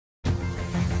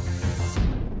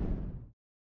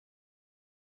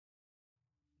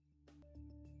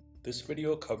This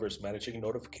video covers managing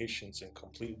notifications and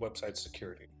complete website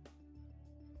security.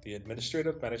 The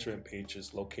administrative management page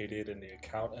is located in the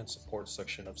Account and Support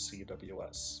section of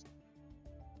CWS.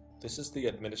 This is the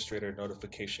Administrator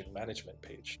Notification Management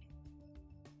page.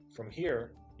 From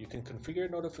here, you can configure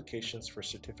notifications for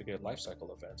certificate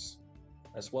lifecycle events,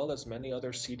 as well as many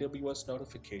other CWS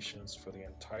notifications for the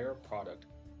entire product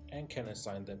and can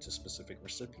assign them to specific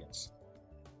recipients.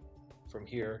 From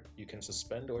here, you can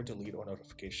suspend or delete a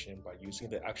notification by using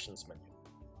the Actions menu.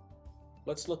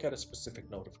 Let's look at a specific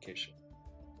notification.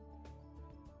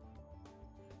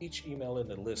 Each email in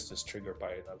the list is triggered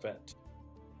by an event.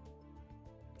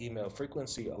 Email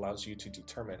frequency allows you to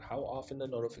determine how often the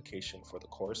notification for the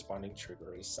corresponding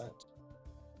trigger is sent.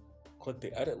 Click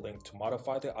the Edit link to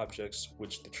modify the objects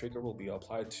which the trigger will be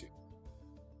applied to.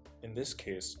 In this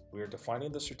case, we are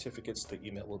defining the certificates the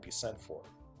email will be sent for.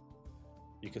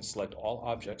 You can select all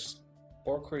objects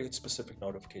or create specific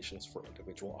notifications for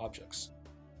individual objects.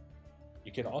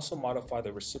 You can also modify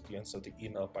the recipients of the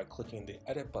email by clicking the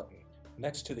Edit button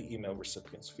next to the email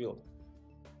recipients field.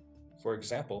 For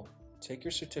example, take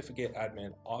your certificate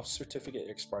admin off certificate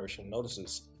expiration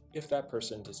notices if that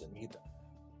person doesn't need them.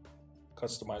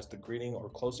 Customize the greeting or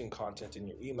closing content in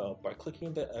your email by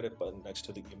clicking the Edit button next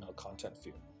to the email content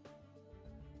field.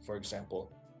 For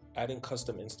example, adding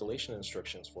custom installation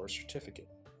instructions for a certificate.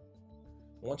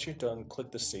 Once you're done,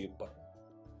 click the Save button.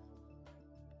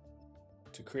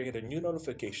 To create a new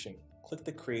notification, click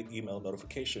the Create Email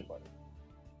Notification button.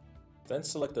 Then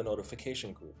select a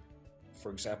notification group.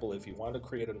 For example, if you want to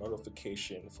create a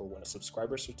notification for when a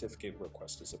subscriber certificate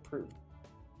request is approved.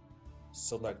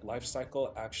 Select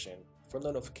Lifecycle Action from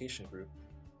the notification group,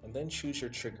 and then choose your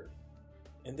trigger.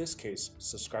 In this case,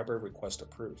 Subscriber Request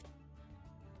Approved.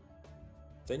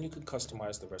 Then you can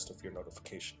customize the rest of your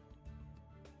notification.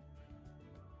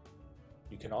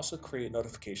 You can also create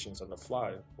notifications on the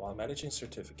fly while managing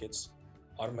certificates,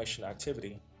 automation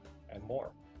activity, and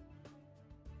more.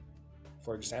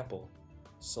 For example,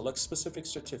 select specific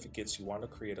certificates you want to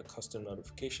create a custom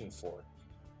notification for,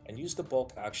 and use the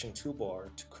Bulk Action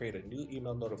toolbar to create a new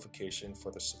email notification for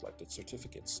the selected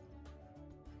certificates.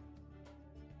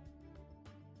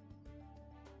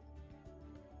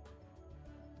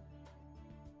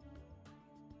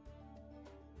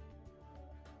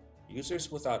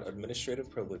 Users without administrative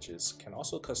privileges can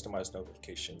also customize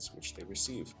notifications which they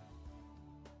receive.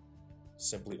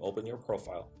 Simply open your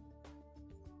profile.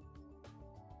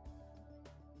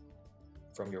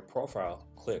 From your profile,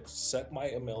 click Set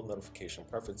My Email Notification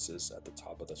Preferences at the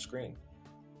top of the screen.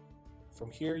 From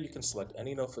here, you can select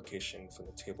any notification from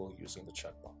the table using the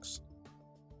checkbox.